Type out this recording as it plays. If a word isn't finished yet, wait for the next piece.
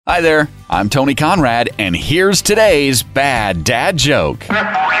Hi there, I'm Tony Conrad, and here's today's bad dad joke.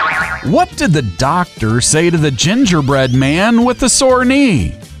 What did the doctor say to the gingerbread man with the sore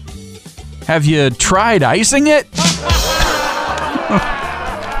knee? Have you tried icing it?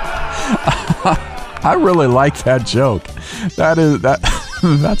 I really like that joke.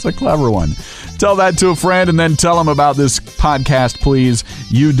 That's a clever one. Tell that to a friend and then tell them about this podcast, please.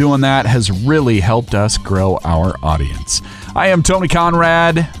 You doing that has really helped us grow our audience. I am Tony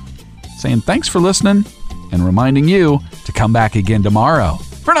Conrad, saying thanks for listening and reminding you to come back again tomorrow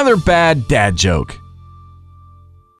for another bad dad joke.